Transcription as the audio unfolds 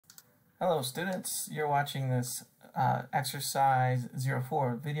Hello students, you're watching this exercise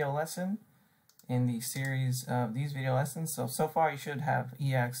 04 video lesson in the series of these video lessons. So far you should have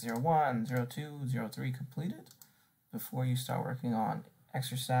EX 01, 02, 03 completed before you start working on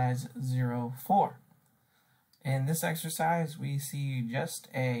exercise 04. In this exercise we see just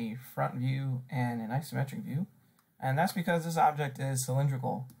a front view and an isometric view, and that's because this object is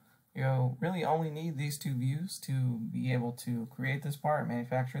cylindrical. You really only need these two views to be able to create this part,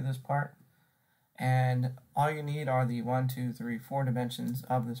 manufacture this part, and all you need are the 1, 2, 3, 4 dimensions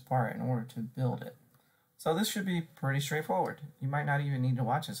of this part in order to build it. So this should be pretty straightforward. You might not even need to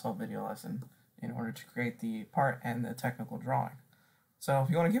watch this whole video lesson in order to create the part and the technical drawing. So if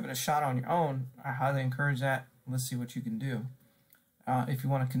you want to give it a shot on your own, I highly encourage that. Let's see what you can do. If you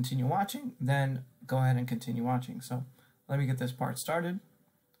want to continue watching, then go ahead and continue watching. So let me get this part started.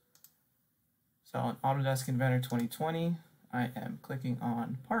 So on Autodesk Inventor 2020, I am clicking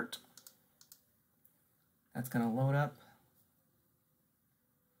on Part. That's going to load up.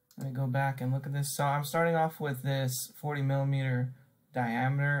 Let me go back and look at this. So I'm starting off with this 40 millimeter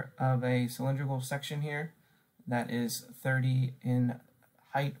diameter of a cylindrical section here that is 30 in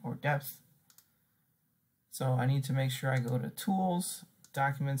height or depth. So I need to make sure I go to Tools,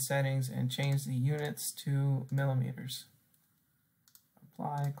 Document Settings, and change the units to millimeters.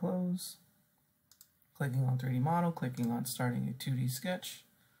 Apply, close. Clicking on 3D model, clicking on starting a 2D sketch,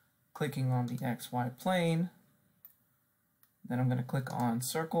 clicking on the XY plane. Then I'm going to click on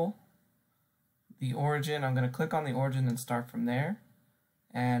circle. The origin, I'm going to click on the origin and start from there.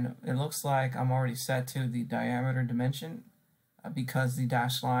 And it looks like I'm already set to the diameter dimension because the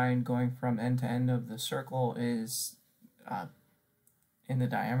dashed line going from end to end of the circle is in the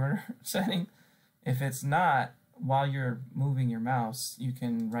diameter setting. If it's not, while you're moving your mouse, you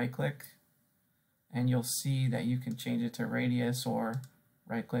can right click and you'll see that you can change it to radius or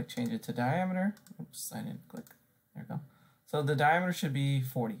right click, change it to diameter. Oops, I didn't click. There we go. So the diameter should be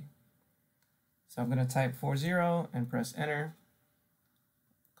 40. So I'm going to type 40 and press enter.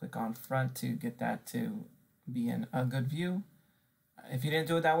 Click on front to get that to be in a good view. If you didn't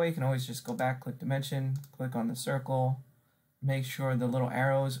do it that way, you can always just go back, click dimension, click on the circle, make sure the little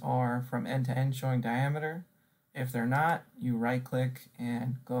arrows are from end to end showing diameter. If they're not, you right click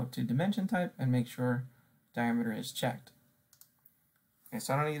and go up to dimension type and make sure diameter is checked. Okay,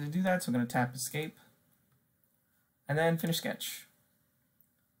 so I don't need to do that, so I'm going to tap escape and then finish sketch.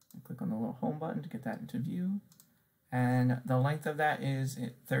 And click on the little home button to get that into view, and the length of that is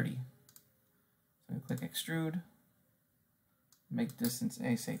 30. So I'm going to click extrude, make distance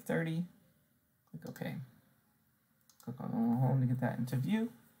A say 30, click OK. Click on the little home to get that into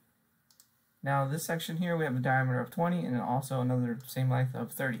view. Now this section here we have a diameter of 20 and also another same length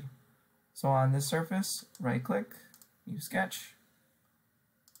of 30. So on this surface, right click, new sketch,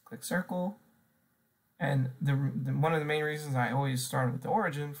 click circle, and one of the main reasons I always start with the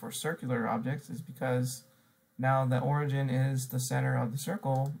origin for circular objects is because now the origin is the center of the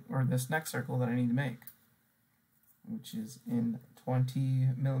circle, or this next circle that I need to make, which is in 20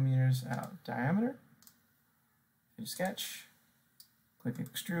 millimeters out diameter. Finish sketch, click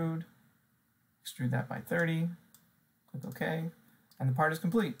extrude, extrude that by 30, click OK, and the part is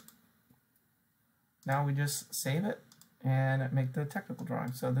complete. Now we just save it and make the technical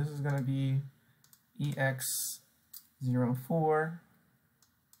drawing. So this is going to be EX04,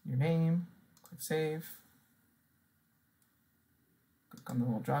 your name, click save, click on the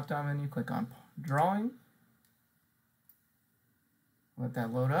little drop down menu, click on drawing, let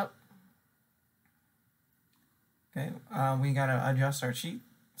that load up. Okay, we got to adjust our sheet.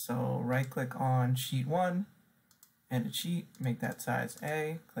 So right click on sheet 1, edit sheet, make that size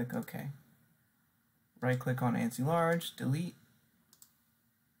A, click OK. Right click on ANSI large, delete,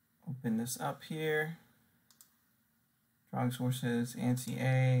 open this up here, drawing sources, ANSI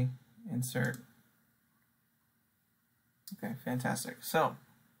A, insert. Okay, fantastic. So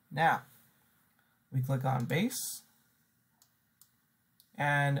now we click on base,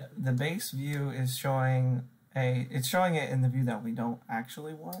 and the base view is showing it's showing it in the view that we don't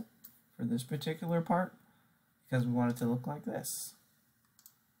actually want for this particular part because we want it to look like this.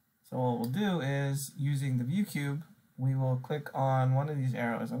 So what we'll do is, using the view cube, we will click on one of these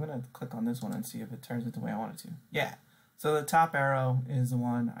arrows. I'm going to click on this one and see if it turns it the way I want it to. Yeah, so the top arrow is the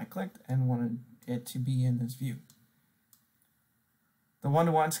one I clicked and wanted it to be in this view. The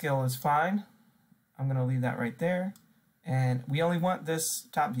 1:1 scale is fine. I'm going to leave that right there. And we only want this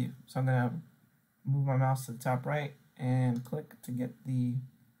top view. So I'm going to move my mouse to the top right and click to get the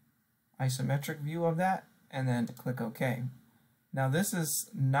isometric view of that, and then click OK. Now this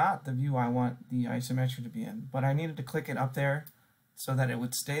is not the view I want the isometric to be in, but I needed to click it up there so that it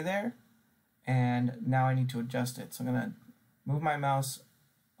would stay there, and now I need to adjust it. So I'm going to move my mouse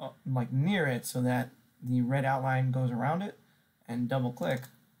like near it so that the red outline goes around it, and double click.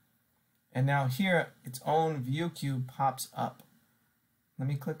 And now here its own view cube pops up. Let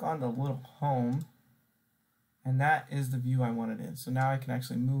me click on the little home, and that is the view I want it in. So now I can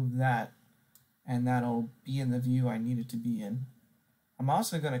actually move that, and that'll be in the view I need it to be in. I'm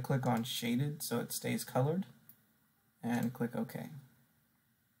also going to click on shaded so it stays colored, and click OK.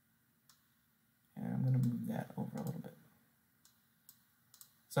 And I'm going to move that over a little bit.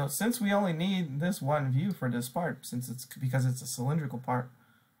 So since we only need this one view for this part, because it's a cylindrical part,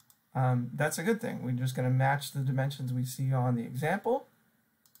 that's a good thing. We're just going to match the dimensions we see on the example,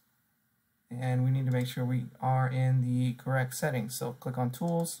 and we need to make sure we are in the correct settings. So click on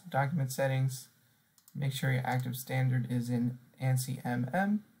Tools, Document Settings, make sure your active standard is in ANSI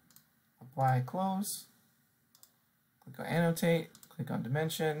MM, apply, close, click on Annotate, click on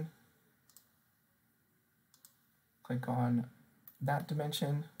Dimension, click on that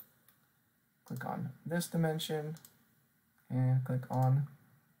dimension, click on this dimension, and click on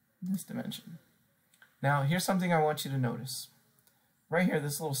this dimension. Now here's something I want you to notice. Right here,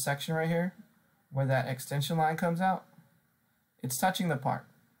 this little section right here, where that extension line comes out, it's touching the part.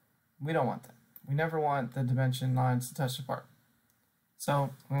 We don't want that. We never want the dimension lines to touch the part.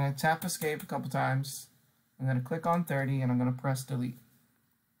 So I'm going to tap Escape a couple times. I'm going to click on 30 and I'm going to press Delete.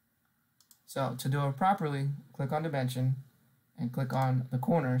 So to do it properly, click on Dimension and click on the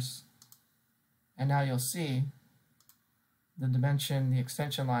corners, and now you'll see the dimension, the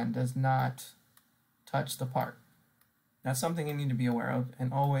extension line does not touch the part. That's something you need to be aware of,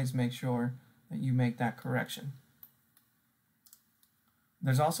 and always make sure that you make that correction.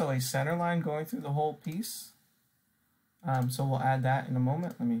 There's also a center line going through the whole piece, so we'll add that in a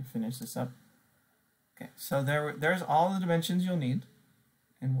moment. Let me finish this up. Okay, so there's all the dimensions you'll need,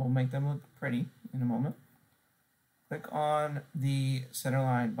 and we'll make them look pretty in a moment. Click on the center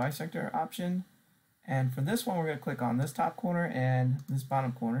line bisector option, and for this one we're going to click on this top corner and this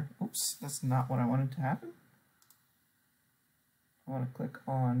bottom corner. Oops, that's not what I wanted to happen. I want to click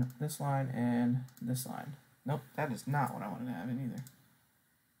on this line and this line. Nope, that is not what I wanted to have in either.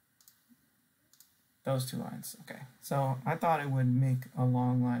 Those two lines. Okay, so I thought it would make a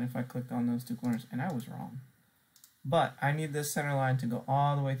long line if I clicked on those two corners, and I was wrong. But I need this center line to go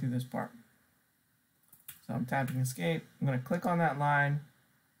all the way through this part. So I'm tapping Escape. I'm going to click on that line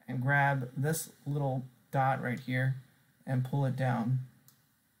and grab this little dot right here and pull it down.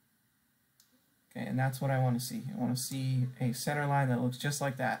 Okay, and that's what I want to see. I want to see a center line that looks just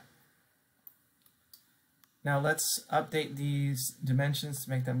like that. Now let's update these dimensions to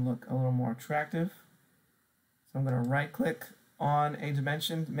make them look a little more attractive. So I'm going to right click on a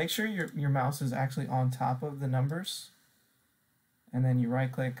dimension. Make sure your mouse is actually on top of the numbers. And then you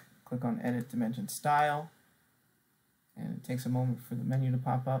right click, click on Edit Dimension Style. And it takes a moment for the menu to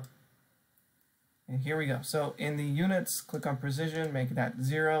pop up. And here we go. So in the units, click on Precision, make that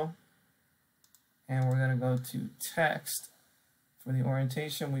 0. And we're going to go to Text. For the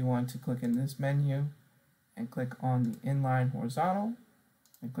orientation, we want to click in this menu and click on the inline horizontal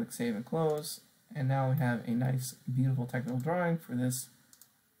and click Save and Close. And now we have a nice, beautiful technical drawing for this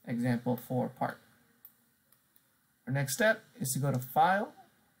example 4 part. Our next step is to go to File,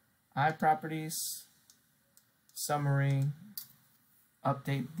 iProperties, Summary,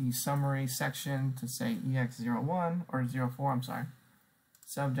 update the summary section to say EX01 or 04, I'm sorry.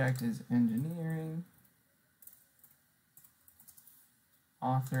 Subject is engineering.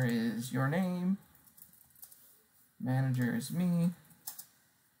 Author is your name. Manager is me.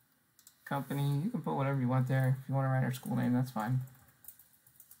 Company, you can put whatever you want there. If you want to write our school name, that's fine.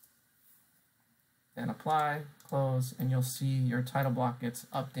 Then apply, close, and you'll see your title block gets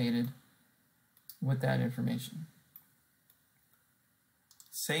updated with that information.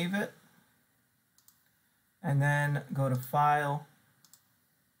 Save it, and then go to File.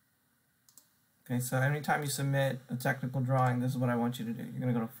 Okay, so anytime you submit a technical drawing, this is what I want you to do. You're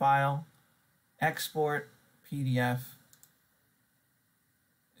going to go to File, Export, PDF.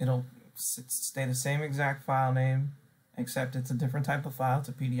 It'll stay the same exact file name, except it's a different type of file. It's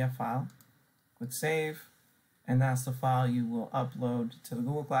a PDF file. Click Save, and that's the file you will upload to the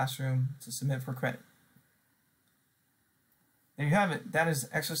Google Classroom to submit for credit. There you have it. That is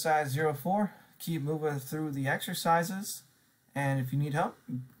exercise 04. Keep moving through the exercises, and if you need help,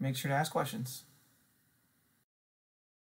 make sure to ask questions.